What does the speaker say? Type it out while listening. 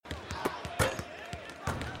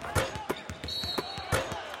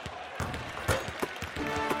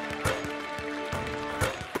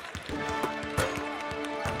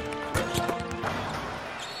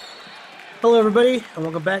Hello, everybody, and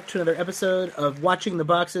welcome back to another episode of Watching the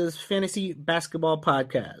Boxes Fantasy Basketball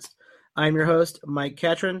Podcast. I'm your host, Mike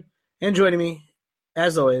Catron, and joining me,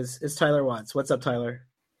 as always, is Tyler Watts. What's up, Tyler?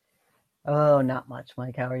 Oh, not much,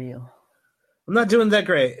 Mike. How are you? I'm not doing that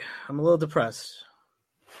great. I'm a little depressed.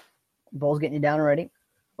 Bulls getting you down already?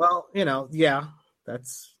 Well, yeah,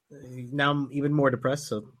 that's now I'm even more depressed,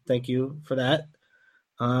 so thank you for that.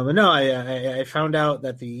 But no, I found out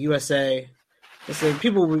that the USA, listen,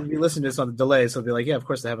 people will be listening to this on the delay, so they'll be like, yeah, of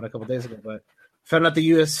course that happened a couple days ago, but found out the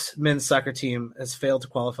U.S. men's soccer team has failed to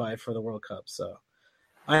qualify for the World Cup. So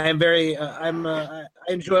I am very, I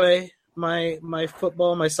enjoy my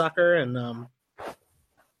football, my soccer, and I'm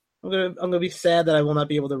gonna be sad that I will not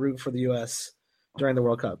be able to root for the U.S. during the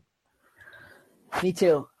World Cup. Me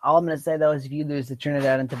too. All I'm going to say, though, is if you lose to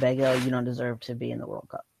Trinidad and Tobago, you don't deserve to be in the World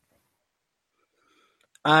Cup.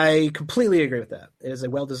 I completely agree with that. It is a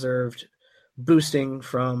well-deserved boosting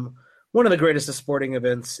from one of the greatest of sporting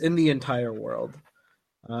events in the entire world.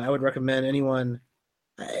 I would recommend anyone,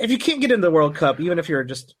 if you can't get into the World Cup, even if you're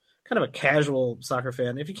just kind of a casual soccer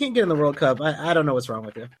fan, if you can't get in the World Cup, I don't know what's wrong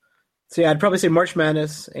with you. So yeah, I'd probably say March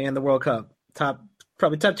Madness and the World Cup,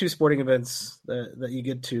 probably top two sporting events that you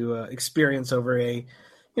get to experience over a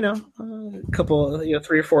couple,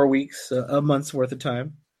 3 or 4 weeks, a month's worth of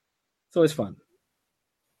time. It's always fun.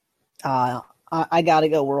 I got to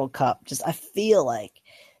go World Cup. I feel like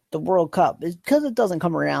the World Cup is because it doesn't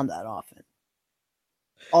come around that often.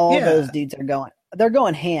 Those dudes they're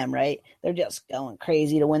going ham, right? They're just going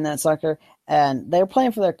crazy to win that sucker. And they're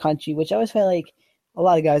playing for their country, which I always feel like a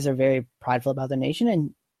lot of guys are very prideful about their nation,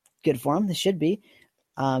 and good for them. They should be.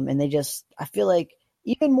 And I feel like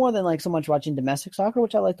even more than like so much watching domestic soccer,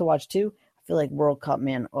 which I like to watch too, I feel like World Cup,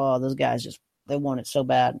 man, those guys they want it so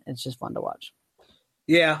bad. It's just fun to watch.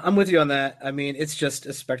 Yeah, I'm with you on that. I mean, it's just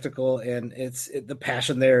a spectacle, and the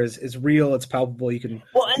passion there is real. It's palpable. You can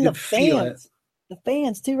feel it. The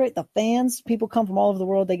fans too, right? The fans, people come from all over the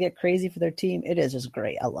world. They get crazy for their team. It is just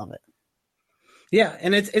great. I love it. Yeah,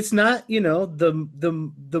 and it's not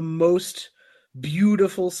the most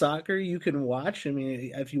beautiful soccer you can watch. I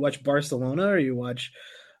mean, if you watch Barcelona or you watch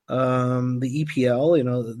the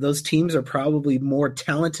EPL, those teams are probably more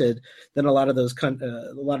talented than a lot of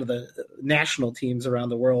the national teams around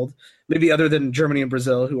the world. Maybe other than Germany and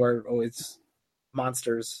Brazil, who are always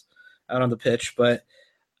monsters out on the pitch. But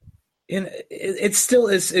it's still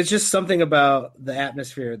it's just something about the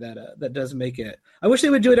atmosphere that does make it. I wish they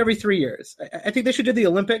would do it every 3 years. I think they should do the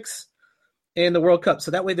Olympics and the World Cup,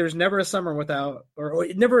 so that way there's never a summer without, or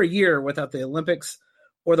never a year without the Olympics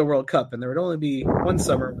or the World Cup, and there would only be one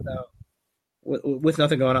summer with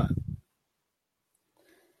nothing going on.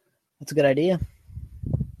 That's a good idea.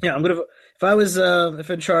 Yeah, if I was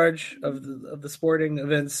in charge of the sporting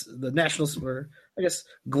events, the national, or I guess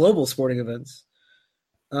global sporting events,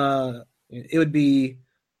 it would be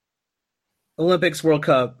Olympics, World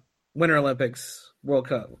Cup, Winter Olympics, World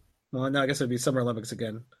Cup. Well, now I guess it would be Summer Olympics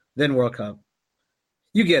again, then World Cup.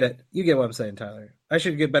 You get it. You get what I'm saying, Tyler. I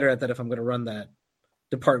should get better at that if I'm going to run that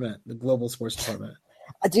department, the global sports department.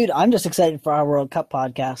 Dude, I'm just excited for our World Cup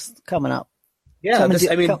podcast coming up. Yeah, it's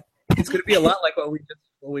going to be a lot like what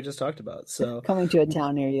we just talked about. So coming to a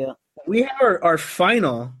town near you. We have our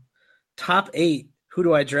final top 8. Who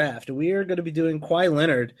do I draft? We are going to be doing Kawhi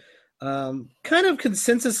Leonard, kind of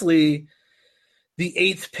consensusly the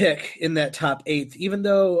 8th pick in that top 8. Even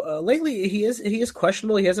though lately he is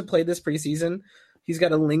questionable. He hasn't played this preseason. He's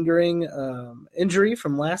got a lingering injury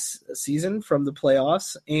from last season from the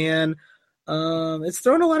playoffs, and it's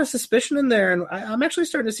thrown a lot of suspicion in there. And I'm actually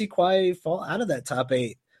starting to see Kawhi fall out of that top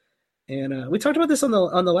 8. And we talked about this on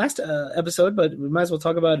the last episode, but we might as well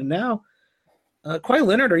talk about it now. Kawhi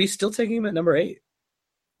Leonard, are you still taking him at number 8?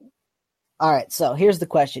 All right, so here's the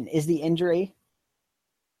question. Is the injury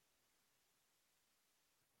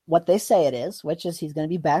what they say it is, which is he's going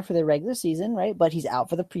to be back for the regular season, right? But he's out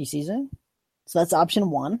for the preseason. So that's option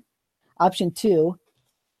 1. Option 2,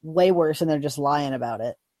 way worse, and they're just lying about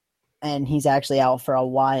it. And he's actually out for a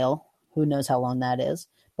while. Who knows how long that is,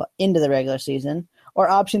 but into the regular season. Or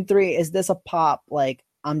option 3, is this a pop? Like,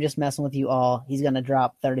 I'm just messing with you all. He's going to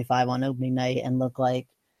drop 35 on opening night and look like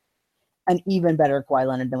an even better Kawhi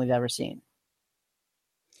Leonard than we've ever seen.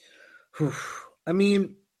 I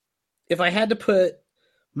mean, if I had to put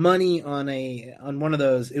money on one of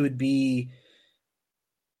those, it would be,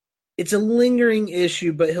 it's a lingering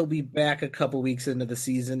issue, but he'll be back a couple weeks into the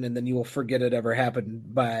season, and then you will forget it ever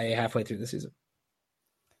happened by halfway through the season.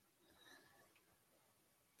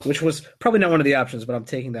 Which was probably not one of the options, but I'm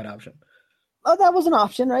taking that option. Oh, that was an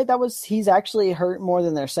option, right? He's actually hurt more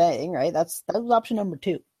than they're saying, right? That was option number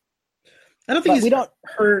 2. I don't think he's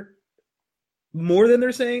hurt more than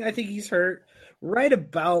they're saying. I think he's hurt right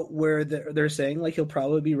about where they're saying like he'll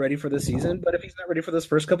probably be ready for the season. But if he's not ready for those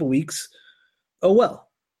first couple weeks, oh well.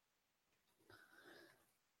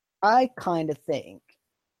 I kind of think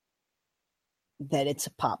that it's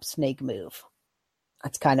a pop snake move.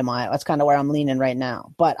 That's kind of where I'm leaning right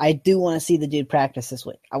now. But I do want to see the dude practice this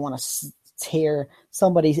week. I want to hear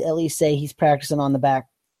somebody at least say he's practicing on the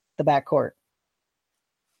back court,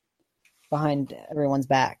 behind everyone's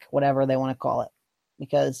back, whatever they want to call it.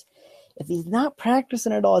 Because if he's not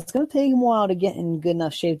practicing at all, it's going to take him a while to get in good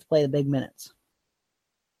enough shape to play the big minutes.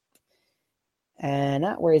 And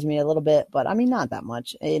that worries me a little bit, but I mean, not that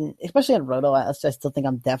much. And especially in Roto, I still think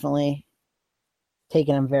I'm definitely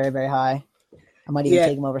taking him very, very high. I might even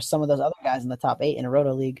take him over some of those other guys in the top 8 in a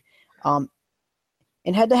Roto league.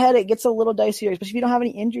 In head-to-head, it gets a little dicier, especially if you don't have any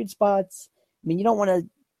injured spots. I mean, you don't want to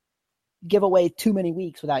give away too many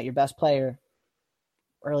weeks without your best player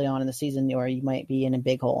early on in the season, or you might be in a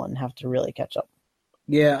big hole and have to really catch up.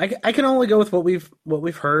 Yeah, I can only go with what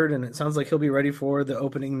we've heard, and it sounds like he'll be ready for the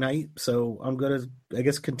opening night. So I'm gonna, I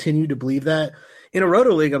guess, continue to believe that. In a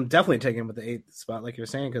Roto league, I'm definitely taking him with the 8th spot, like you're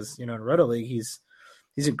saying, because in a Roto league, he's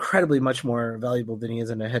incredibly much more valuable than he is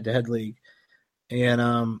in a head-to-head league, and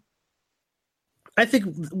I think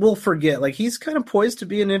we'll forget. Like, he's kind of poised to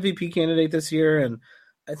be an MVP candidate this year, and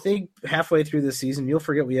I think halfway through the season, you'll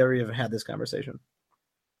forget we ever even had this conversation.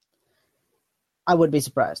 I would be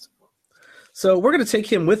surprised. So we're going to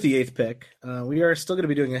take him with the 8th pick. We are still going to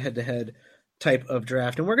be doing a head-to-head type of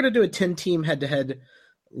draft, and we're going to do a 10-team head-to-head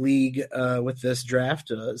league with this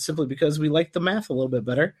draft simply because we like the math a little bit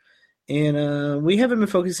better. And we haven't been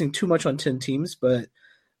focusing too much on 10 teams, but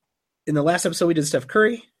in the last episode we did Steph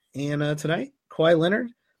Curry, and tonight Kawhi Leonard,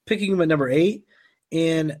 picking him at number 8.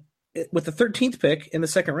 And with the 13th pick in the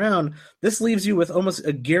second round, this leaves you with almost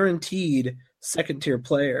a guaranteed second-tier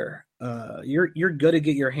player. You're going to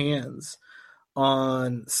get your hands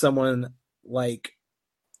on someone like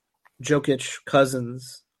Jokic,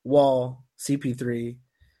 Cousins, Wall, CP3.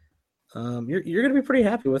 You're going to be pretty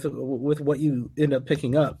happy with what you end up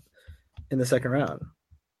picking up in the second round.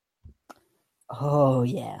 Oh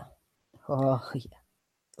yeah. Oh,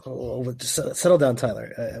 just settle down,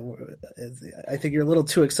 Tyler. I think you're a little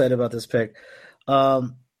too excited about this pick.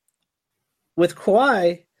 With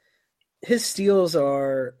Kawhi, his steals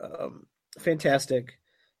are fantastic.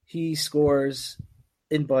 He scores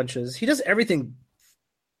in bunches. He does everything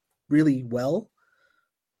really well,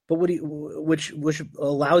 but which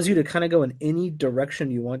allows you to kind of go in any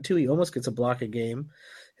direction you want to. He almost gets a block a game.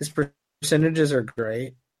 His percentages are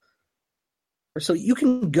great. So you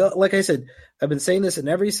can go, like I said, I've been saying this in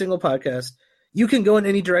every single podcast, you can go in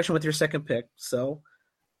any direction with your second pick. So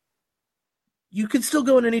you can still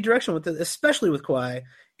go in any direction with it, especially with Kawhi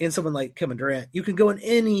and someone like Kevin Durant. You can go in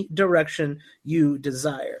any direction you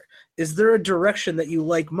desire. Is there a direction that you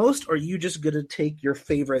like most, or are you just going to take your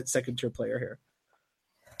favorite second-tier player here?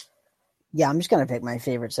 Yeah, I'm just gonna pick my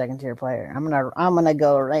favorite second-tier player. I'm gonna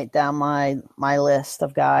go right down my list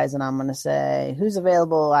of guys, and I'm gonna say who's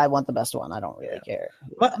available. I want the best one. I don't really care.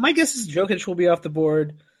 My guess is Jokic will be off the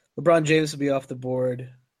board. LeBron James will be off the board.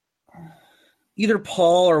 Either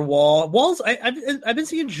Paul or Wall. I've been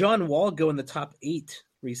seeing John Wall go in the top 8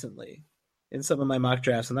 recently in some of my mock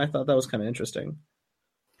drafts, and I thought that was kind of interesting.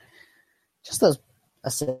 Just those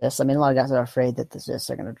assists. I mean, a lot of guys are afraid that the assists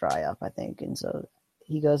are going to dry up, I think, and so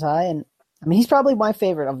he goes high. And I mean, he's probably my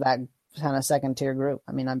favorite of that kind of second tier group.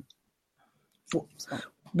 I mean,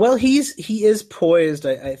 well, he is poised.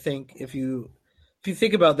 I think if you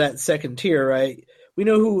think about that second tier, right? We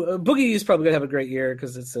know who Boogie is probably going to have a great year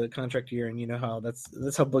because it's a contract year, and you know how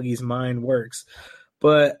that's how Boogie's mind works.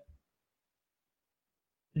 But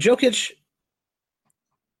Jokic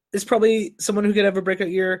is probably someone who could have a breakout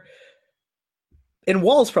year, and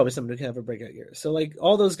Wall's probably someone who can have a breakout year. So like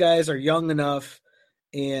all those guys are young enough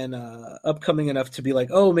and upcoming enough to be like,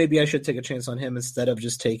 oh, maybe I should take a chance on him instead of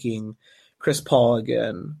just taking Chris Paul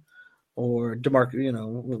again or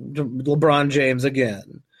LeBron James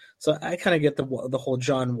again. So I kind of get the whole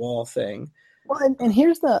John Wall thing. Well, and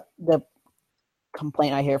here's the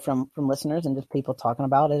complaint I hear from listeners and just people talking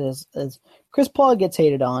about it is Chris Paul gets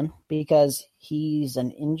hated on because he's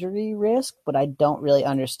an injury risk, but I don't really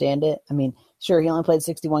understand it. I mean, sure, he only played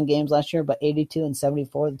 61 games last year, but 82 and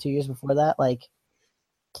 74 the 2 years before that. Like,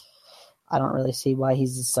 I don't really see why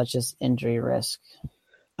he's such an injury risk.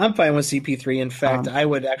 I'm fine with CP3. In fact, I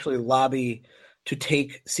would actually lobby to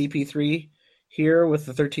take CP3 here with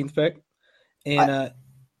the 13th pick. And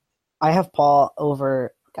I have Paul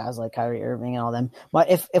over guys like Kyrie Irving and all them. But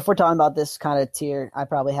if we're talking about this kind of tier, I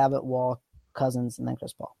probably have it Wall, Cousins, and then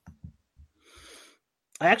Chris Paul.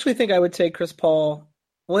 I actually think I would take Chris Paul.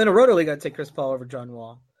 Well, in a roto league, I'd take Chris Paul over John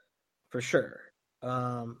Wall for sure.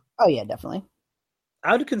 Um, Oh yeah, definitely.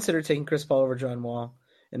 I would consider taking Chris Paul over John Wall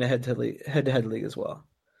in a head-to-head league as well.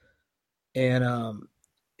 And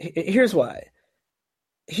here's why: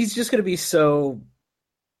 he's just going to be so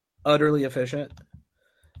utterly efficient.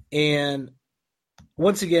 And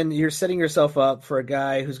once again, you're setting yourself up for a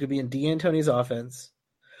guy who's going to be in D'Antoni's offense,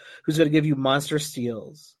 who's going to give you monster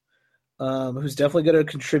steals, who's definitely going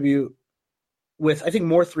to contribute with, I think,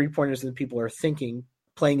 more three-pointers than people are thinking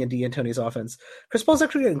playing in D'Antoni's offense. Chris Paul's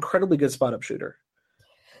actually an incredibly good spot-up shooter.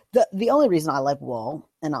 The only reason I like Wall,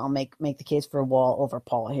 and I'll make the case for Wall over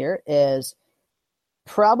Paul here, is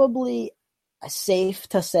probably safe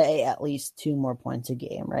to say at least 2 more points a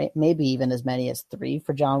game, right? Maybe even as many as 3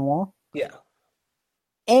 for John Wall. Yeah.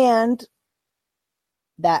 And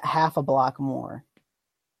that half a block more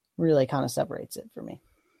really kind of separates it for me.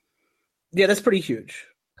 Yeah, that's pretty huge.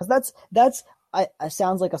 Because that's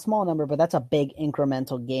sounds like a small number, but that's a big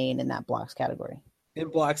incremental gain in that blocks category. In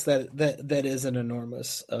blocks, that is an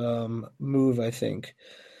enormous move, I think,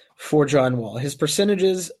 for John Wall. His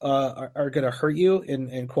percentages are going to hurt you,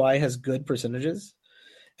 and Kawhi has good percentages,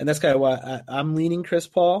 and that's kind of why I'm leaning Chris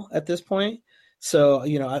Paul at this point. So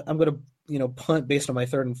I'm going to punt based on my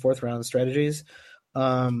third and fourth round strategies.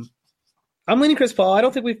 I'm leaning Chris Paul. I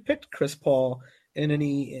don't think we've picked Chris Paul in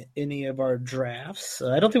any of our drafts.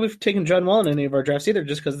 I don't think we've taken John Wall in any of our drafts either,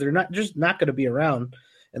 just because they're not going to be around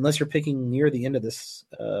unless you're picking near the end of this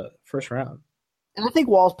first round. And I think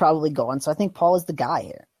Wall's probably gone, so I think Paul is the guy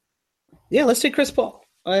here. Yeah, let's take Chris Paul.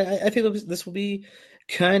 I think this will be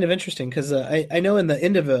kind of interesting because I know in the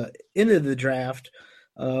end of the draft,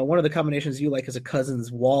 one of the combinations you like is a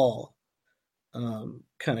Cousins Wall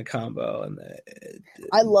kind of combo, and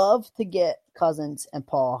I love to get Cousins and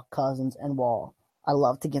Paul, Cousins and Wall. I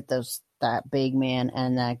love to get that big man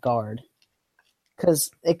and that guard.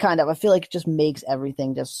 Because I feel like it just makes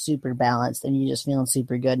everything just super balanced and you're just feeling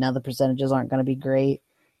super good. Now the percentages aren't going to be great,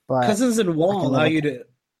 but Cousins and Wall allow you to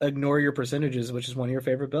ignore your percentages, which is one of your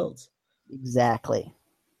favorite builds. Exactly.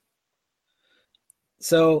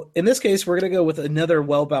 So in this case, we're going to go with another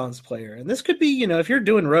well-balanced player. And this could be, if you're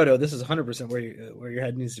doing roto, this is 100% where your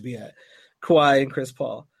head needs to be at. Kawhi and Chris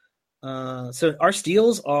Paul. So our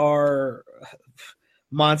steals are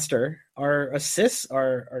monster. Our assists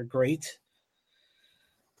are great.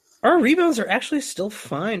 Our rebounds are actually still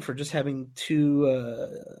fine for just having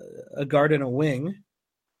a guard and a wing.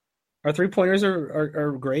 Our three-pointers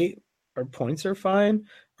are great. Our points are fine.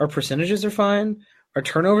 Our percentages are fine. Our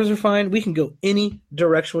turnovers are fine. We can go any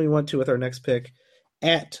direction we want to with our next pick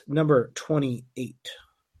at number 28.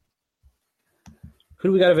 Who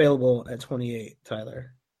do we got available at 28,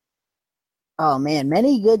 Tyler? Oh, man,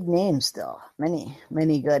 many good names still.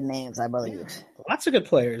 Many good names, I believe. Lots of good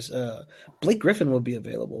players. Blake Griffin will be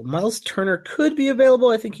available. Miles Turner could be available.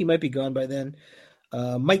 I think he might be gone by then.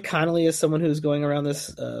 Mike Conley is someone who's going around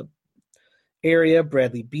this area.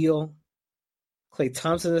 Bradley Beal. Klay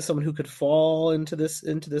Thompson is someone who could fall into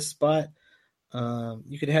this spot.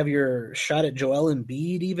 You could have your shot at Joel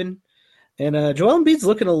Embiid even. And Joel Embiid's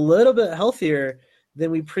looking a little bit healthier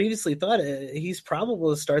than we previously thought. He's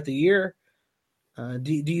probable to start the year. Are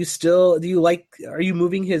you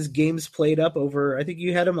moving his games played up over? I think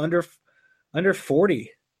you had him under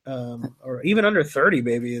 40, or even under 30,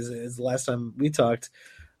 maybe is the last time we talked.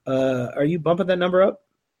 Are you bumping that number up?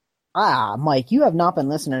 Mike, you have not been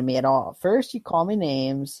listening to me at all. First, you call me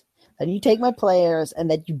names, then you take my players,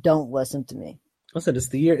 and then you don't listen to me. Listen, it's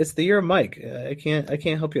the year of Mike. I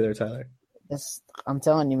can't help you there, Tyler. I'm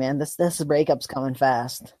telling you, man, this breakup's coming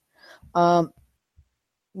fast.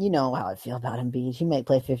 You know how I feel about Embiid. He might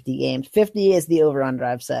play 50 games. 50 is the over-under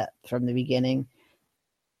I've set from the beginning.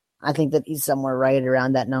 I think that he's somewhere right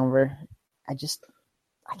around that number. I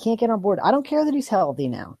can't get on board. I don't care that he's healthy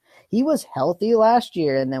now. He was healthy last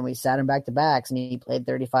year, and then we sat him back-to-backs, and he played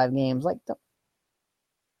 35 games.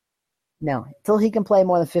 No, until he can play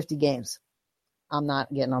more than 50 games, I'm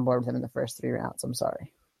not getting on board with him in the first 3 rounds. I'm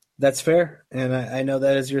sorry. That's fair, and I know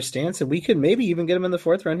that is your stance, and we could maybe even get him in the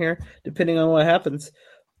 4th round here, depending on what happens.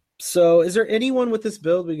 So is there anyone with this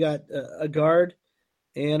build? We got a guard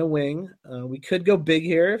and a wing. We could go big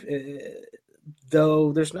here,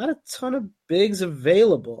 though there's not a ton of bigs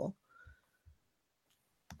available.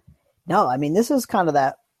 No, I mean, this is kind of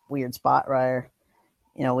that weird spot where,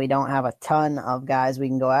 we don't have a ton of guys we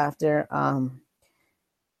can go after.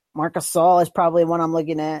 Marc Gasol is probably one I'm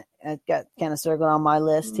looking at. I've got kind of circled on my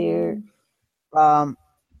list here.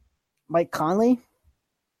 Mike Conley,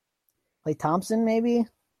 Klay Thompson, maybe.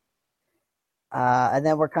 And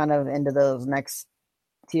then we're kind of into those next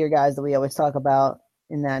tier guys that we always talk about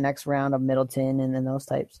in that next round of Middleton and then those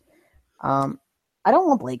types. I don't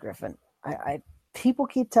want Blake Griffin. I people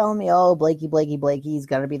keep telling me, oh, Blakey, he's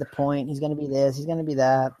got to be the point. He's going to be this. He's going to be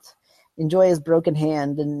that. Enjoy his broken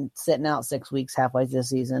hand and sitting out 6 weeks halfway this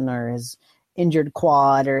season, or his injured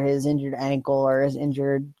quad, or his injured ankle, or his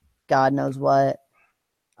injured God knows what.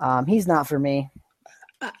 He's not for me.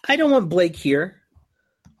 I don't want Blake here,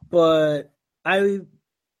 but I'm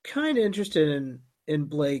kind of interested in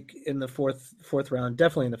Blake in the fourth round,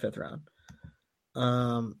 definitely in the fifth round.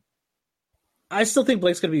 I still think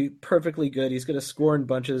Blake's going to be perfectly good. He's going to score in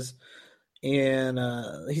bunches, and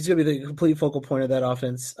he's going to be the complete focal point of that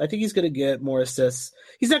offense. I think he's going to get more assists.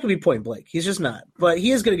 He's not going to be point Blake. He's just not. But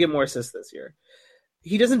he is going to get more assists this year.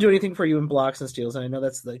 He doesn't do anything for you in blocks and steals, and I know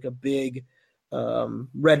that's like a big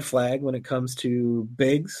red flag when it comes to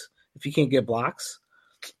bigs if you can't get blocks.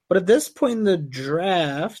 But at this point in the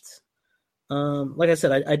draft, like I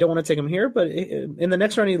said, I don't want to take him here, but in the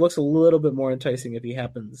next round he looks a little bit more enticing if he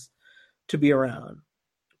happens to be around.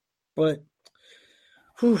 But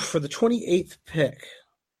for the 28th pick.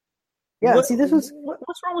 Yeah, what's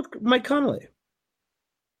wrong with Mike Conley?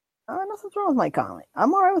 Nothing's wrong with Mike Conley.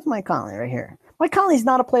 I'm all right with Mike Conley right here. Mike Conley's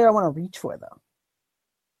not a player I want to reach for, though.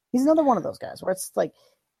 He's another one of those guys where it's like,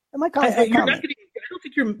 Mike Conley. I don't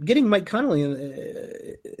think you're getting Mike Conley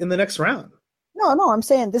in the next round. No, I'm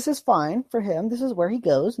saying this is fine for him. This is where he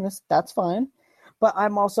goes, and that's fine. But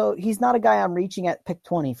he's not a guy I'm reaching at pick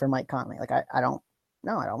 20 for Mike Conley. Like, I don't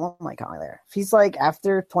want Mike Conley there. If he's like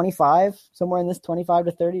after 25, somewhere in this 25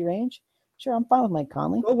 to 30 range, sure, I'm fine with Mike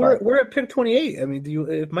Conley. Well, we're at pick 28. I mean,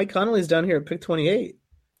 if Mike Conley's down here at pick 28.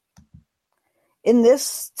 In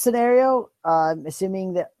this scenario,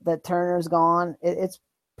 assuming that Turner's gone, it's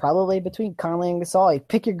probably between Conley and Gasol.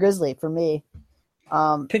 Pick your Grizzly for me.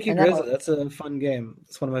 Pick your Grizzly. That's a fun game.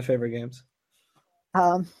 It's one of my favorite games.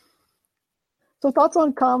 So thoughts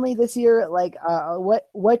on Conley this year? Like,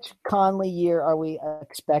 what Conley year are we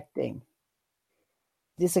expecting?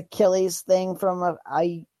 This Achilles thing from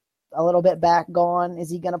a little bit back gone? Is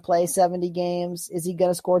he going to play 70 games? Is he going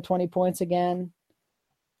to score 20 points again?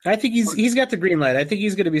 I think he's got the green light. I think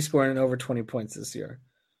he's going to be scoring over 20 points this year.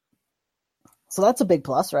 So that's a big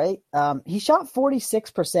plus, right? He shot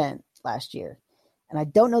 46% last year, and I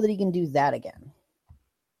don't know that he can do that again.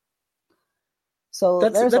 So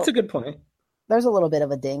that's a good point. There's a little bit of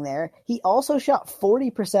a ding there. He also shot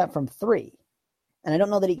 40% from three, and I don't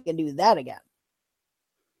know that he can do that again.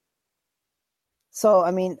 So, I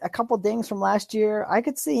mean, a couple dings from last year. I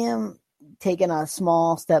could see him taking a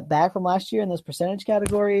small step back from last year in those percentage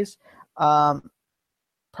categories.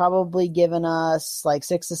 Probably giving us like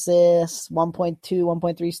 6 assists, 1.2,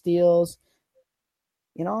 1.3 steals,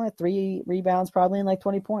 3 rebounds, probably in like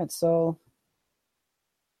 20 points. So,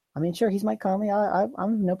 I mean, sure, he's Mike Conley.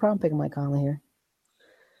 I'm no problem picking Mike Conley here.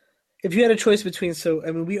 If you had a choice between,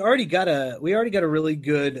 we already got a really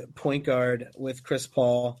good point guard with Chris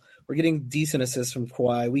Paul. We're getting decent assists from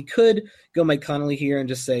Kawhi. We could go Mike Conley here and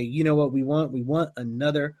just say, you know what we want? We want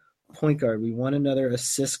another point guard. We want another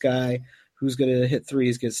assist guy who's going to hit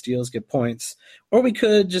threes, get steals, get points. Or we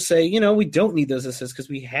could just say, we don't need those assists because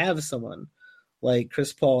we have someone like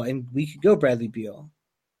Chris Paul, and we could go Bradley Beal.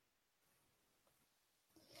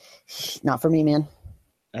 Not for me, man.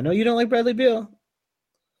 I know you don't like Bradley Beal.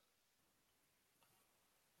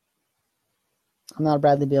 I'm not a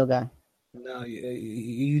Bradley Beal guy. No,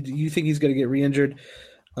 you think he's going to get re-injured?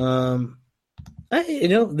 There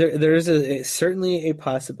is certainly a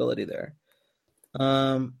possibility there.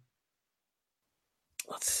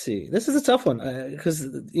 Let's see. This is a tough one because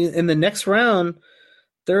in the next round,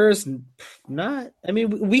 there's not. I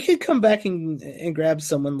mean, we could come back and grab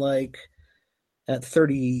someone like at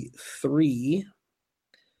 33.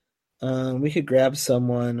 We could grab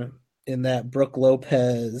someone in that Brook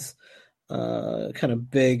Lopez kind of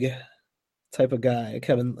big type of guy.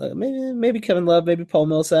 Kevin, maybe Kevin Love, maybe Paul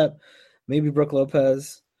Millsap, maybe Brook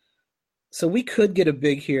Lopez. So we could get a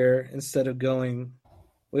big here instead of going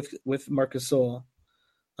with Marc Gasol.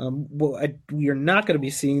 What we are not going to be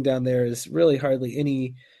seeing down there is really hardly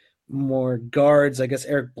any more guards. I guess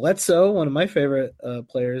Eric Bledsoe, one of my favorite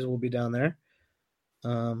players, will be down there.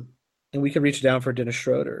 And we could reach down for Dennis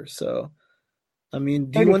Schroeder. So, I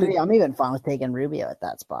mean, do you want to... I'm even fine with taking Rubio at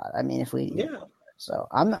that spot. I mean, if we... Yeah. So,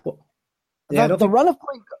 I'm not... The run of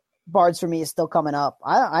point guards for me is still coming up.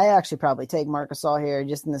 I actually probably take Marc Gasol here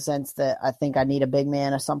just in the sense that I think I need a big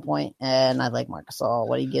man at some point, and I like Marc Gasol,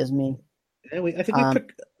 what he gives me. Yeah, I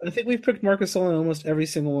think we've picked Marc Gasol in almost every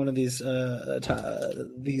single one of these who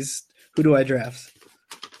do I draft.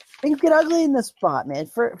 Things get ugly in this spot, man.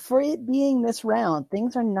 For it being this round,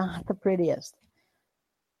 things are not the prettiest.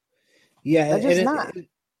 Yeah, They're just not.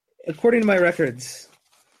 According to my records,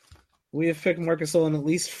 we have picked Marc Gasol in at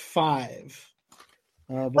least 5.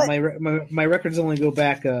 But But my records only go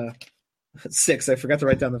back 6. I forgot to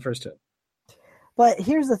write down the first 2. but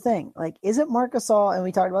here's the thing: like, isn't Marc Gasol, and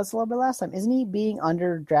we talked about this a little bit last time, isn't he being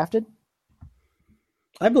underdrafted?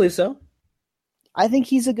 I believe so. I think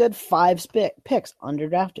he's a good 5 picks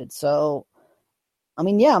underdrafted. So, I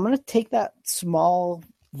mean, yeah, I'm going to take that small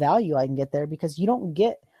value I can get there because you don't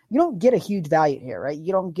get a huge value here, right?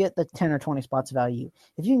 You don't get the 10 or 20 spots of value.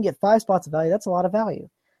 If you can get 5 spots of value, that's a lot of value.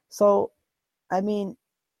 So, I mean,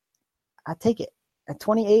 I take it. At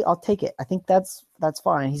 28, I'll take it. I think that's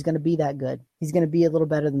fine. He's going to be that good. He's going to be a little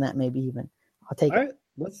better than that, maybe even. I'll take it. All right,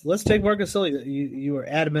 let's take Marc Gasol. You were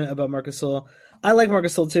adamant about Marc Gasol. I like Marc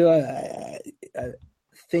Gasol too. I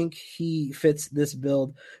think he fits this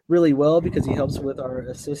build really well because he helps with our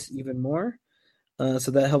assists even more.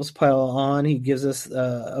 So that helps pile on. He gives us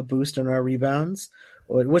a boost in our rebounds,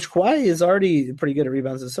 which Kawhi is already pretty good at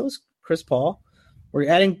rebounds, and so is Chris Paul. We're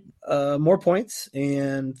adding more points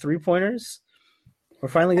and 3-pointers. We're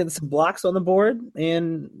finally getting some blocks on the board,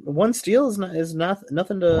 and 1 steal is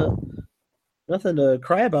nothing to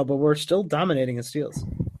cry about. But we're still dominating in steals.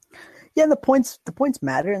 Yeah, the points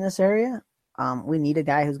matter in this area. We need a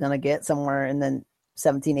guy who's going to get somewhere in the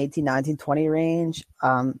 17, 18, 19, 20 range.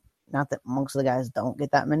 Not that most of the guys don't get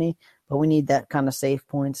that many, but we need that kind of safe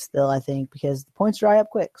points still, I think, because the points dry up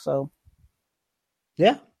quick. So,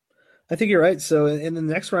 yeah, I think you're right. So in the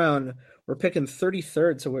next round, we're picking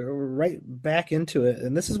 33rd, so we're right back into it.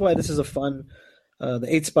 And this is why this is a fun. The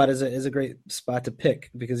 8th spot is a great spot to pick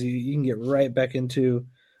because you can get right back into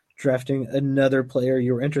drafting another player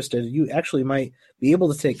you're interested in. You actually might be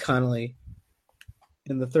able to take Connolly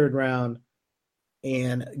in the 3rd round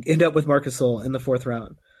and end up with Marc Gasol in the 4th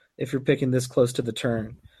round if you're picking this close to the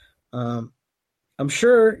turn. I'm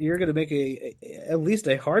sure you're going to make at least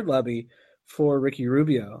a hard lobby for Ricky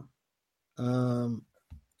Rubio.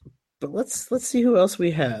 But let's see who else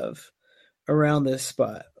we have around this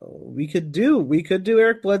spot. We could do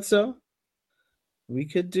Eric Bledsoe. We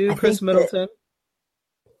could do Chris Middleton.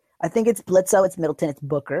 I think it's Bledsoe, it's Middleton, it's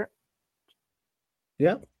Booker.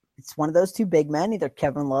 Yeah. It's one of those 2 big men, either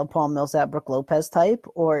Kevin Love, Paul Millsap, Brook Lopez type,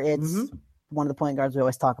 or it's one of the point guards we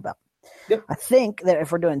always talk about. Yep. I think that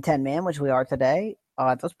if we're doing 10-man, which we are today,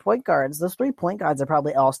 those 3 point guards are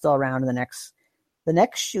probably all still around in the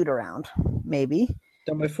next shoot around, maybe.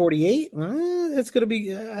 Down by 48? It's going to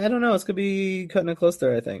be, I don't know. It's going to be cutting it close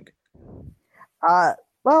there, I think.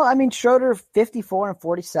 Well, I mean, Schroeder 54 and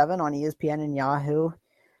 47 on ESPN and Yahoo.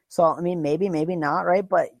 So, I mean, maybe not, right?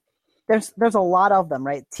 But there's a lot of them,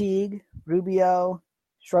 right? Teague, Rubio,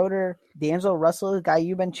 Schroeder, D'Angelo Russell, the guy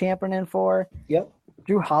you've been championing for. Yep.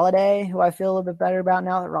 Drew Holiday, who I feel a little bit better about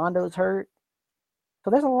now that Rondo's hurt.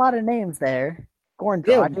 So there's a lot of names there. Goran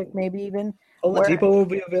Dragic, maybe even. Oladipo will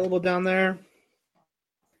be available down there.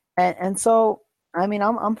 And so, I mean,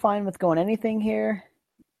 I'm fine with going anything here.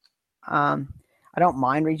 I don't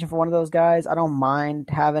mind reaching for one of those guys. I don't mind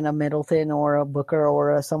having a Middleton or a Booker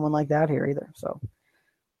or someone like that here either. So,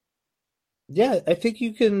 yeah, I think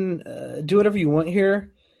you can do whatever you want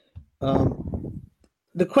here.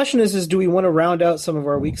 The question is do we want to round out some of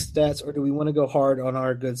our weak stats or do we want to go hard on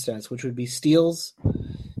our good stats, which would be steals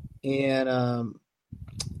and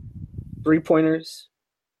 3-pointers.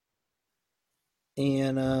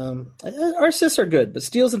 And our assists are good, but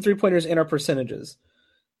steals and 3-pointers and our percentages.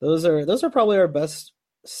 Those are probably our best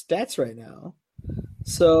stats right now.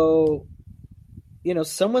 So,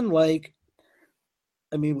 someone like,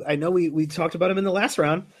 I mean, I know we talked about him in the last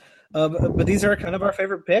round, but these are kind of our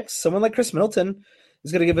favorite picks. Someone like Chris Middleton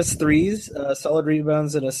is going to give us 3s, solid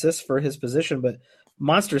rebounds and assists for his position, but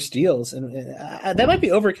monster steals. And that might be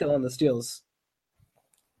overkill on the steals.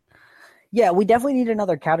 Yeah, we definitely need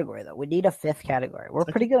another category, though. We need a 5th category. We're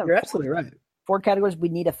pretty good. You're absolutely right. 4 categories, we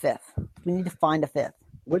need a 5th. We need to find a 5th.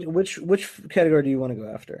 Which category do you want to go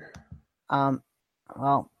after?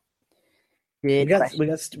 Well, we got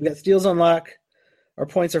steals on lock. Our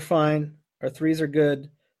points are fine. Our 3s are good.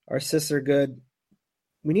 Our assists are good.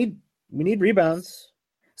 We need rebounds.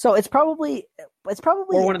 So it's probably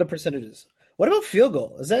or one of the percentages. What about field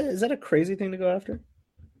goal? Is that a crazy thing to go after?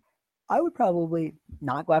 I would probably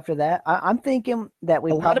not go after that. I'm thinking that a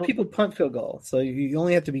lot of people punt field goal, so you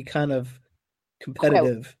only have to be kind of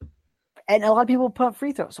competitive. Okay. And a lot of people punt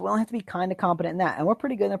free throws, so we only have to be kind of competent in that. And we're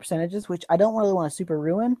pretty good in the percentages, which I don't really want to super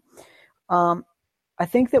ruin. I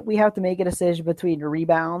think that we have to make a decision between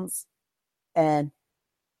rebounds and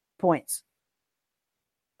points.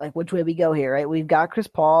 Like which way we go here, right? We've got Chris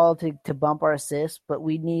Paul to bump our assists, but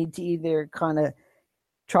we need to either kind of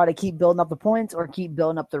try to keep building up the points or keep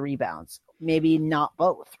building up the rebounds. Maybe not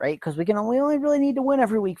both, right? Because we only really need to win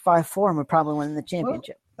every week 5-4, and we're probably winning the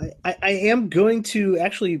championship. Well, I am going to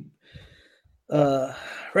actually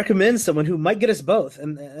recommend someone who might get us both,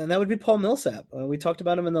 and that would be Paul Millsap. We talked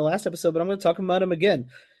about him in the last episode, but I'm going to talk about him again.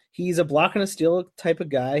 He's a block and a steal type of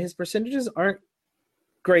guy. His percentages aren't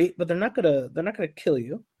great, but they're not gonna kill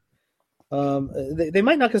you. They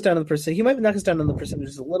might knock us down on the percent. He might knock us down on the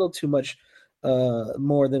percentages a little too much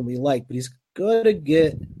more than we like, but he's going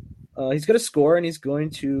to score, and he's going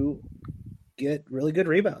to get really good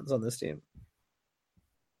rebounds on this team.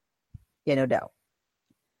 Yeah, no doubt.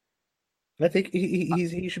 I think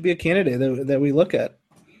he should be a candidate that we look at.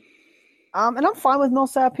 And I'm fine with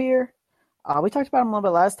Millsap here. We talked about him a little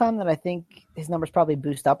bit last time that I think his numbers probably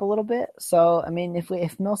boost up a little bit. So, I mean,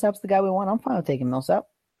 if Millsap's the guy we want, I'm fine with taking Millsap.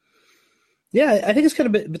 Yeah, I think it's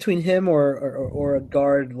kind of between him or a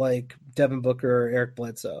guard like Devin Booker or Eric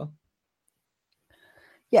Bledsoe.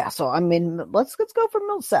 Yeah, so I mean, let's go for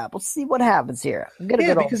Millsap. Let's see what happens here.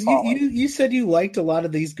 Because you said you liked a lot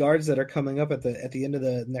of these guards that are coming up at the end of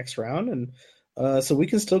the next round, and so we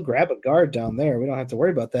can still grab a guard down there. We don't have to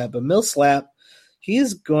worry about that. But Millsap,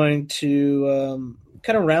 he's going to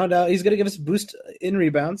kind of round out. He's going to give us a boost in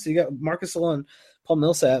rebounds. So you got Marcus Gasol and Paul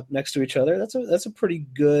Millsap next to each other. That's a pretty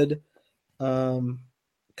good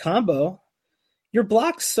combo. Your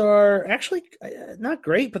blocks are actually not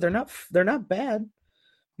great, but they're not bad.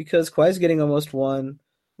 Because Kawhi's getting almost 1,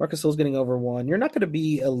 Marcus Gasol's getting over 1. You're not going to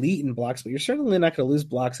be elite in blocks, but you're certainly not going to lose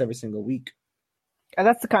blocks every single week. And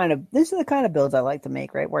these are the kind of builds I like to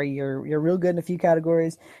make, right? Where you're real good in a few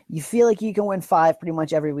categories. You feel like you can win 5 pretty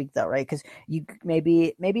much every week, though, right? Because you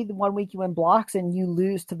maybe the one week you win blocks and you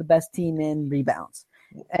lose to the best team in rebounds,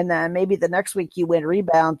 and then maybe the next week you win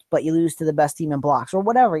rebounds but you lose to the best team in blocks or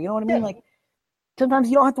whatever. You know what I mean? Yeah. Like sometimes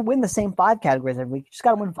you don't have to win the same 5 categories every week. You just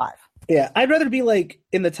got to win 5. Yeah, I'd rather be like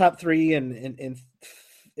in the top 3 and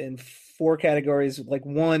in 4 categories, like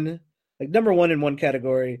number 1 in 1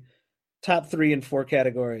 category, top 3 in 4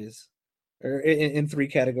 categories, or in 3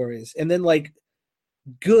 categories, and then like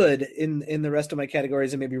good in the rest of my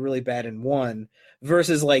categories and maybe really bad in 1,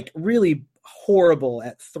 versus like really horrible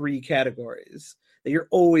at 3 categories that you're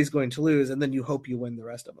always going to lose, and then you hope you win the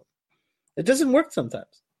rest of them. It doesn't work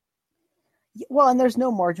sometimes. Well, and there's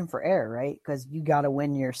no margin for error, right? Because you got to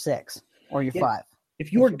win your 6 or your 5.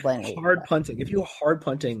 If you're hard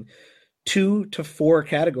punting 2 to 4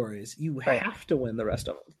 categories, you have to win the rest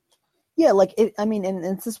of them. Yeah, like and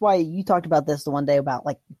this is why you talked about this the one day about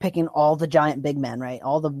like picking all the giant big men, right?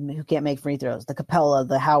 All the who can't make free throws, the Capella,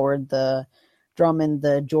 the Howard, the Drummond,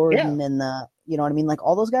 the Jordan, and the you know what I mean, like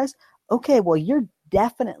all those guys. Okay, well you're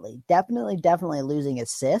definitely losing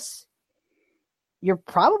assists. You're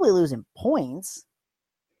probably losing points.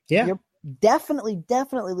 Yeah. You're definitely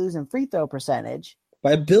losing free throw percentage.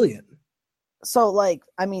 By 1 billion. So, like,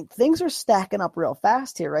 I mean, things are stacking up real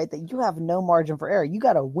fast here, right? That you have no margin for error. You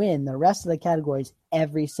got to win the rest of the categories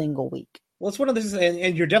every single week. Well, it's one of those,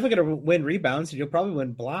 and you're definitely going to win rebounds. You'll probably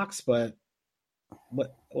win blocks, but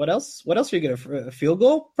what else? What else are you going to a field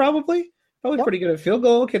goal? Probably pretty good at field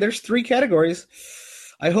goal. Okay, there's 3 categories.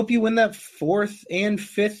 I hope you win that 4th and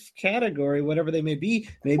 5th category, whatever they may be.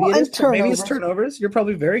 Maybe it's turnovers. You're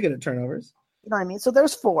probably very good at turnovers. You know what I mean? So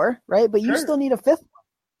there's 4, right? But you still need a 5th one.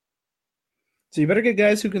 So you better get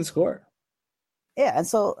guys who can score. Yeah, and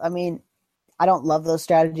so, I mean, I don't love those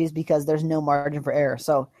strategies because there's no margin for error.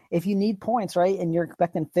 So if you need points, right, and you're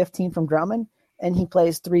expecting 15 from Drummond, and he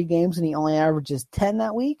plays 3 games and he only averages 10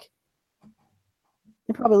 that week,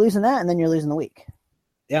 you're probably losing that, and then you're losing the week.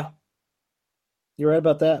 Yeah. You're right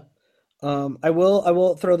about that. I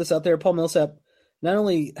will throw this out there. Paul Millsap not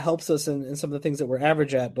only helps us in some of the things that we're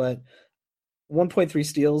average at, but 1.3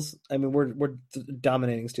 steals. I mean, we're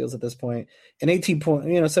dominating steals at this point. And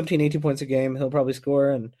 17, 18 points a game, he'll probably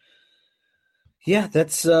score. And yeah,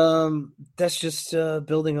 that's just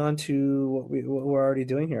building on to what we're already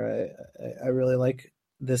doing here. I really like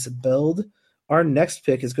this build. Our next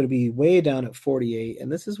pick is going to be way down at 48,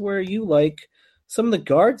 and this is where you like some of the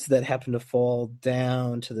guards that happen to fall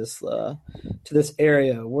down to this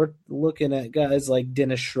area. We're looking at guys like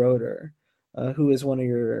Dennis Schroeder, who is one of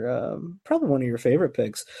your probably one of your favorite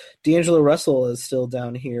picks. D'Angelo Russell is still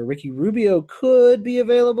down here. Ricky Rubio could be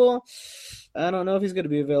available. I don't know if he's going to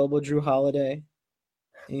be available. Drew Holiday.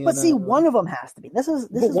 But see, one of them has to be. This is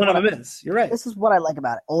one of them is. You're right. This is what I like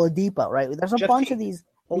about it. Oladipo, right? There's a bunch of these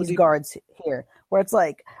guards here where it's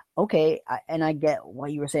like, okay, and I get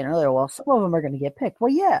what you were saying earlier. Well, some of them are going to get picked.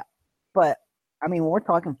 Well, yeah, but I mean, when we're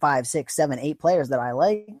talking 5, 6, 7, 8 players that I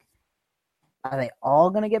like, Are they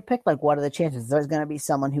all going to get picked? Like, what are the chances? There's going to be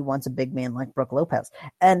someone who wants a big man like Brook Lopez.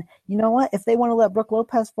 And you know what? If they want to let Brook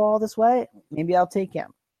Lopez fall this way, maybe I'll take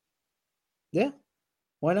him. Yeah,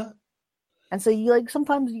 why not? And so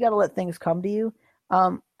sometimes you got to let things come to you.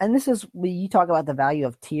 And this is when you talk about the value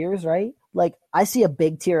of tiers, right? Like I see a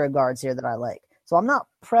big tier of guards here that I like. So I'm not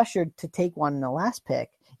pressured to take one in the last pick,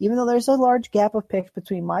 even though there's a large gap of picks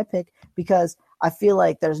between my pick because I feel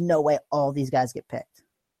like there's no way all these guys get picked.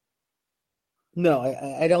 No,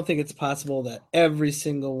 I don't think it's possible that every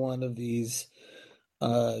single one of these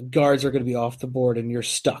guards are going to be off the board and you're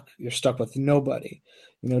stuck. You're stuck with nobody.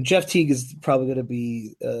 Jeff Teague is probably going to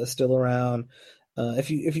be still around.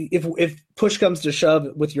 If push comes to shove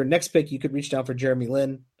with your next pick, you could reach down for Jeremy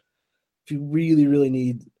Lin if you really, really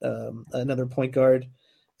need another point guard.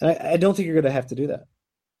 And I don't think you're going to have to do that.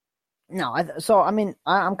 No,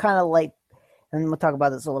 I'm kind of like, and we'll talk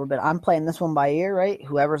about this a little bit. I'm playing this one by ear, right?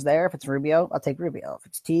 Whoever's there, if it's Rubio, I'll take Rubio. If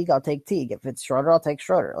it's Teague, I'll take Teague. If it's Schroeder, I'll take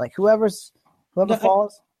Schroeder. Like whoever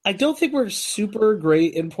falls. I don't think we're super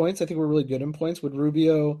great in points. I think we're really good in points. Would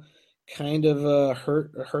Rubio kind of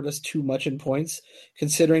hurt us too much in points,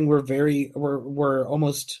 considering we're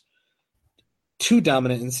almost too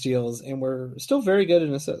dominant in steals and we're still very good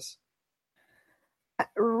in assists?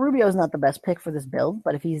 Rubio's not the best pick for this build,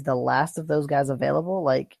 but if he's the last of those guys available,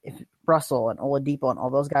 like if Russell and Oladipo and all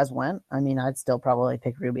those guys went, I mean, I'd still probably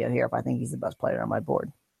pick Rubio here if I think he's the best player on my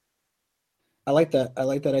board. I like that. I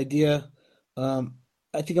like that idea.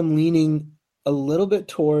 I think I'm leaning a little bit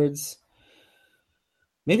towards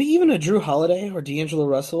maybe even a Drew Holiday or D'Angelo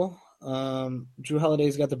Russell. Drew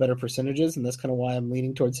Holiday's got the better percentages, and that's kind of why I'm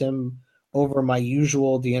leaning towards him over my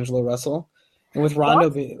usual D'Angelo Russell. And with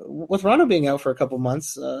Rondo being out for a couple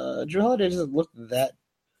months, Drew Holiday doesn't look that.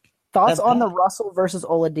 Thoughts on the Russell versus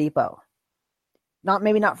Oladipo?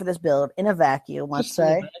 Maybe not for this build. In a vacuum, let's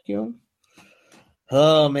say.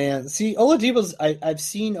 Oh man, see Oladipo's. I've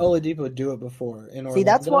seen Oladipo do it before in Orlando. See,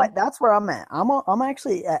 that's where I'm at. I'm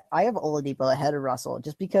actually I have Oladipo ahead of Russell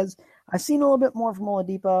just because I've seen a little bit more from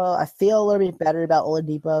Oladipo. I feel a little bit better about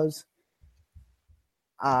Oladipo's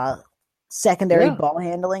secondary ball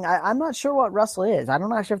handling. I'm not sure what Russell is. I'm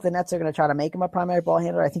not sure if the Nets are going to try to make him a primary ball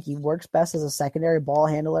handler. I think he works best as a secondary ball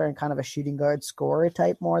handler and kind of a shooting guard scorer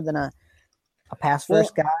type more than a pass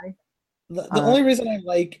first guy. The only reason I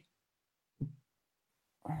like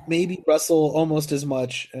maybe Russell almost as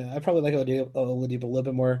much, I probably like Oladipo a little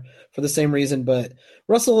bit more for the same reason, but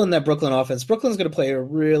Russell in that Brooklyn offense, Brooklyn's going to play a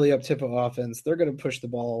really up-tempo offense. They're going to push the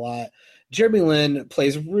ball a lot. Jeremy Lin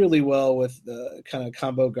plays really well with the kind of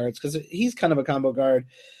combo guards because he's kind of a combo guard,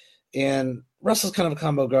 and Russell's kind of a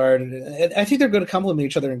combo guard. And I think they're going to complement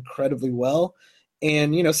each other incredibly well.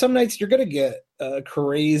 And, some nights you're going to get a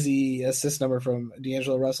crazy assist number from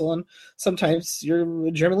D'Angelo Russell, and sometimes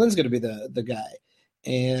Jeremy Lin's going to be the guy.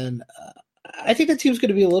 And I think the team's going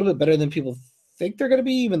to be a little bit better than people think they're going to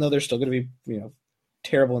be, even though they're still going to be,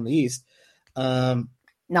 terrible in the East.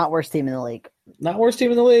 Not worst team in the league. Not worst team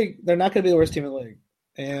in the league. They're not going to be the worst team in the league.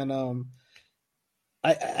 And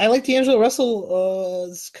I like D'Angelo Russell.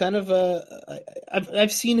 It's kind of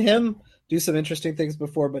I've seen him do some interesting things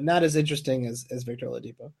before, but not as interesting as Victor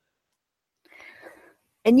Oladipo.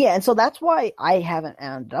 And so that's why I haven't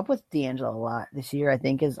ended up with D'Angelo a lot this year. I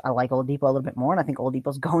think I like Oladipo a little bit more, and I think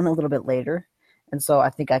Oladipo's going a little bit later. And so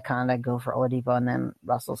I think I kind of go for Oladipo, and then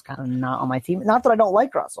Russell's kind of not on my team. Not that I don't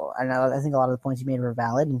like Russell. I think a lot of the points you made were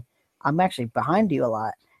valid, and I'm actually behind you a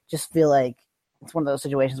lot. Just feel like it's one of those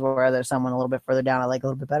situations where there's someone a little bit further down I like a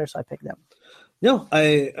little bit better, so I pick them. No,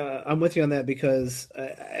 I'm with you on that because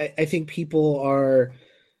I think people are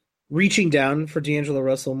reaching down for D'Angelo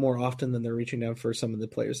Russell more often than they're reaching down for some of the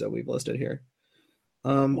players that we've listed here.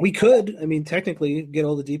 We could, technically get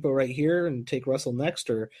Oladipo right here and take Russell next,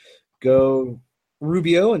 or go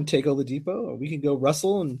Rubio and take Oladipo, or we could go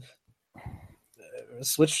Russell and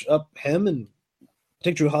switch up him and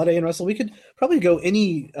take Drew Holiday and Russell. We could probably go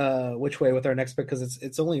any which way with our next pick because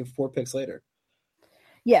it's only 4 picks later.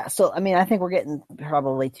 Yeah, so I think we're getting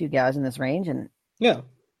probably 2 guys in this range, and yeah.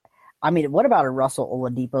 What about a Russell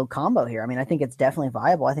Oladipo combo here? I think it's definitely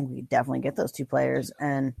viable. I think we could definitely get those 2 players,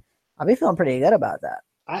 and I'll be feeling pretty good about that.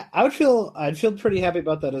 I'd feel pretty happy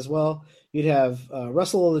about that as well. You'd have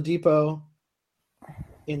Russell Oladipo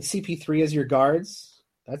and CP3 as your guards.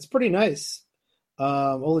 That's pretty nice.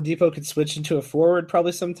 Oladipo could switch into a forward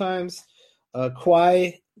probably sometimes.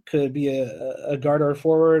 Kawhi could be a guard or a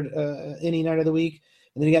forward any night of the week.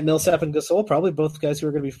 And then you got Millsap and Gasol, probably both guys who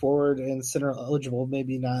are going to be forward and center eligible.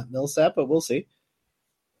 Maybe not Millsap, but we'll see.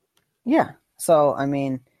 Yeah. So,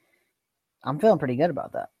 I'm feeling pretty good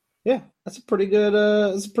about that. Yeah, that's a pretty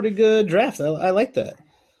good draft. I like that.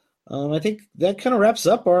 I think that kind of wraps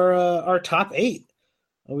up our top 8.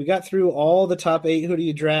 We got through all the top 8 Who Do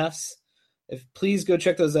You drafts. Please go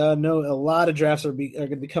check those out. I know a lot of drafts are going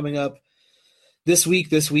to be coming up this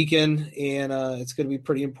weekend, and it's going to be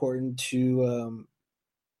pretty important to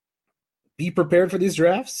be prepared for these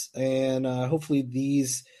drafts. And hopefully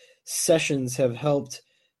these sessions have helped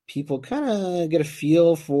people kind of get a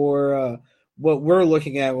feel for what we're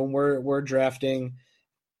looking at when we're drafting,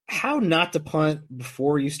 how not to punt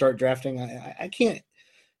before you start drafting. I can't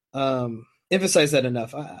emphasize that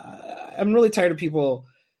enough. I'm really tired of people,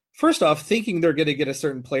 first off, thinking they're going to get a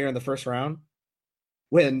certain player in the first round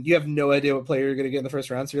when you have no idea what player you're going to get in the first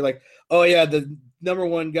round. So you're like, oh yeah, the number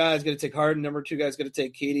 1 guy is going to take Harden, number 2 guy is going to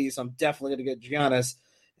take KD, so I'm definitely going to get Giannis.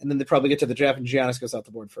 And then they probably get to the draft and Giannis goes off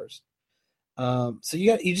the board first. So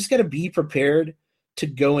you just got to be prepared to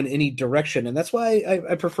go in any direction. And that's why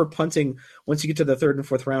I prefer punting once you get to the 3rd and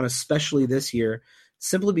 4th round, especially this year,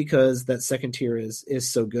 simply because that second tier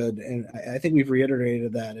is so good. And I think we've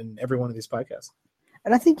reiterated that in every one of these podcasts.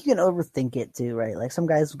 And I think you can overthink it too, right? Like some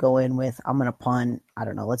guys go in with, I'm going to punt, I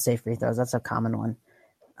don't know, let's say free throws. That's a common one.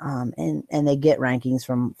 And they get rankings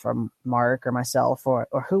from Mark or myself or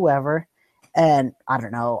whoever. And I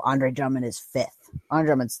don't know, Andre Drummond is 5th. Andre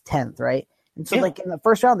Drummond's 10th, right? And so like in the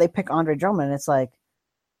first round, they pick Andre Drummond. And it's like,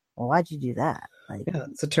 well, why'd you do that? Like, yeah,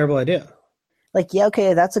 it's a terrible idea. Like, yeah,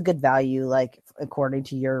 okay, that's a good value, like according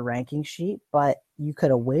to your ranking sheet, but you could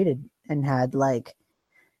have waited and had like,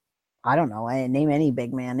 I don't know, name any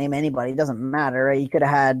big man, name anybody, it doesn't matter, right? You could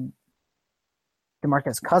have had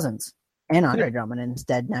DeMarcus Cousins and Andre Drummond.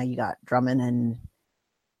 Instead, now you got Drummond and,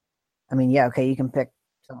 I mean, yeah, okay, you can pick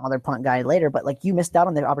some other punt guy later, but like you missed out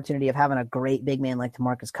on the opportunity of having a great big man like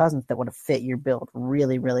DeMarcus Cousins that would have fit your build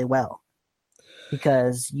really, really well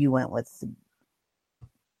because you went with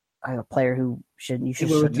a player who you should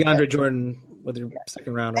with DeAndre Jordan with your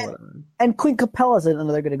second round or whatever. And Clint Capella is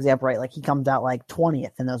another good example, right? Like he comes out like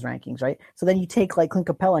 20th in those rankings, right? So then you take like Clint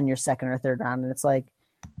Capella in your 2nd or 3rd round, and it's like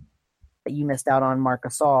you missed out on Marc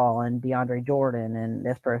Gasol and DeAndre Jordan and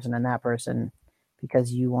this person and that person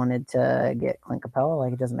because you wanted to get Clint Capella.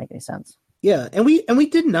 Like it doesn't make any sense. Yeah, and we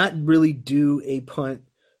did not really do a punt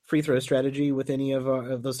free throw strategy with any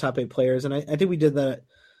of those top 8 players, and I think we did that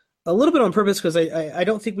a little bit on purpose because I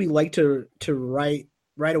don't think we like to right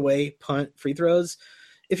away punt free throws.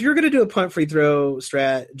 If you're going to do a punt free throw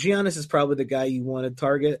strat, Giannis is probably the guy you want to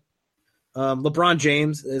target. LeBron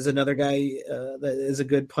James is another guy that is a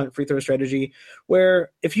good punt free throw strategy.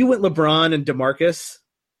 Where if you went LeBron and DeMarcus,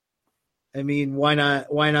 I mean, why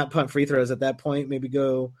not punt free throws at that point? Maybe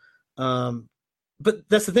go. But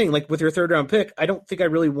that's the thing. Like with your 3rd round pick, I don't think I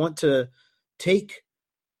really want to take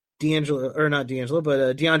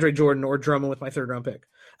DeAndre Jordan or Drummond with my 3rd round pick.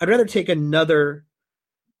 I'd rather take another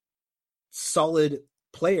solid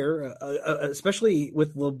player, especially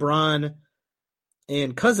with LeBron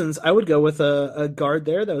and Cousins. I would go with a guard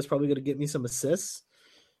there that was probably going to get me some assists.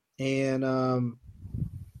 And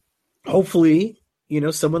hopefully,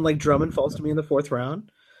 someone like Drummond falls to me in the 4th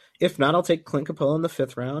round. If not, I'll take Clint Capella in the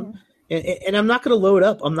 5th round. And I'm not going to load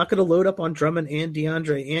up. I'm not going to load up on Drummond and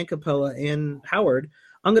DeAndre and Capella and Howard.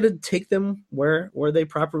 I'm going to take them where they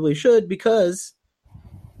properly should because,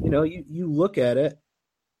 you look at it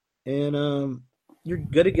and you're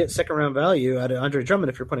going to get 2nd round value out of Andre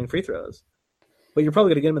Drummond if you're punting free throws. But you're probably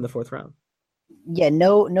going to get him in the 4th round. Yeah,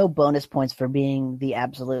 no bonus points for being the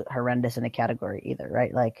absolute horrendous in a category either,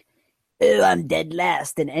 right? Like, I'm dead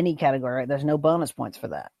last in any category, right? There's no bonus points for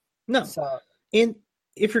that. No. And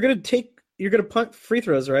if you're going to punt free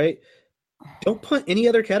throws, right? Don't punt any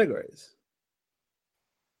other categories.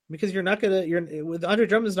 Because with Andre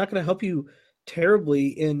Drummond is not going to help you terribly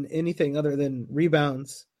in anything other than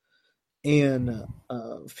rebounds and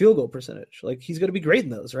field goal percentage. Like he's going to be great in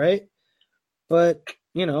those, right? But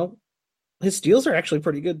his steals are actually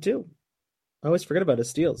pretty good too. I always forget about his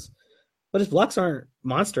steals, but his blocks aren't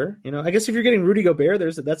monster. I guess if you're getting Rudy Gobert,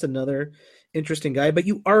 that's another interesting guy. But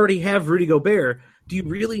you already have Rudy Gobert. Do you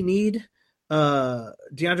really need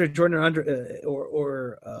DeAndre Jordan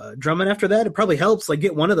or Drummond after that? It probably helps like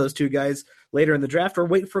get one of those 2 guys later in the draft or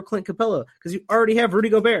wait for Clint Capella because you already have Rudy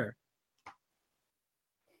Gobert.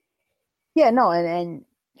 Yeah, no, and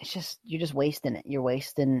it's just you're just wasting it. You're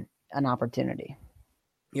wasting an opportunity.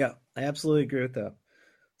 Yeah, I absolutely agree with that.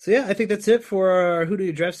 So yeah, I think that's it for our Who Do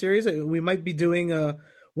You Draft series. We might be doing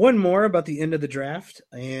one more about the end of the draft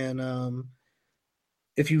and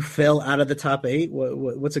if you fell out of the top 8,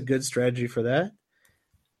 what's a good strategy for that?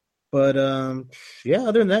 But yeah,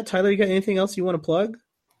 other than that, Tyler, you got anything else you want to plug?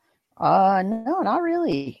 No, not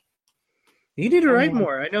really. You need to write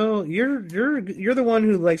more. I know you're the one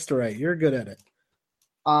who likes to write. You're good at it.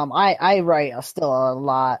 I write still a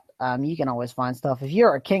lot. You can always find stuff. If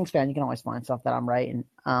you're a Kings fan, you can always find stuff that I'm writing.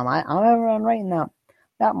 I'm never writing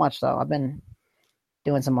that much though. I've been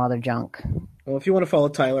doing some other junk. Well, if you want to follow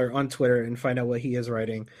Tyler on Twitter and find out what he is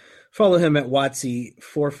writing, follow him at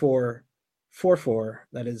Watsy4444.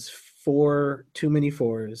 That is four too many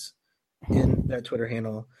fours in that Twitter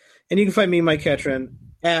handle. And you can find me, Mike Ketron,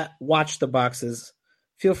 at Watch the Boxes.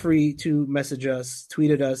 Feel free to message us,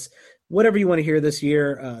 tweet at us, whatever you want to hear this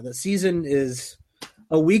year. The season is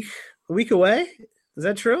a week away. Is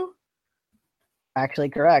that true? Actually,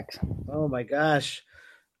 correct. Oh my gosh.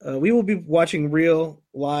 We will be watching real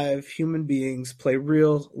live human beings play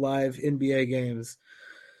real live NBA games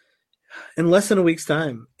in less than a week's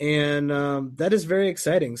time. And that is very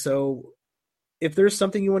exciting. So if there's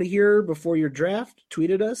something you want to hear before your draft, tweet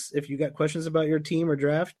at us. If you got questions about your team or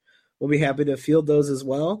draft, we'll be happy to field those as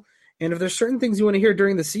well. And if there's certain things you want to hear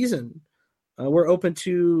during the season, we're open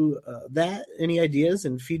to that, any ideas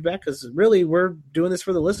and feedback, because really we're doing this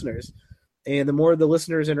for the listeners. And the more the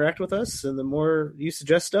listeners interact with us and the more you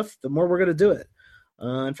suggest stuff, the more we're going to do it.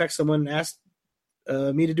 In fact, someone asked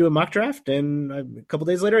me to do a mock draft, and a couple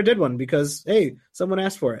days later I did one because, hey, someone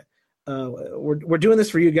asked for it. We're doing this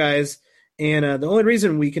for you guys, and the only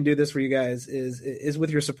reason we can do this for you guys is with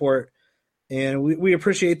your support, and we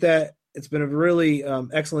appreciate that. It's been really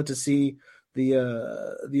excellent to see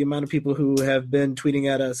the amount of people who have been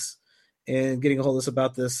tweeting at us and getting a hold of us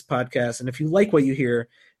about this podcast. And if you like what you hear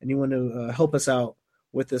and you want to help us out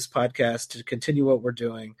with this podcast to continue what we're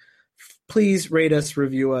doing, please rate us,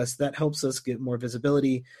 review us. That helps us get more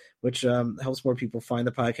visibility, which helps more people find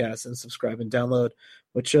the podcast and subscribe and download,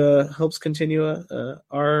 which helps continue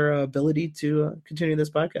our ability to continue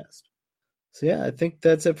this podcast. So, yeah, I think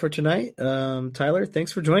that's it for tonight. Tyler,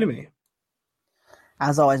 thanks for joining me.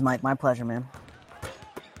 As always, Mike, my pleasure, man.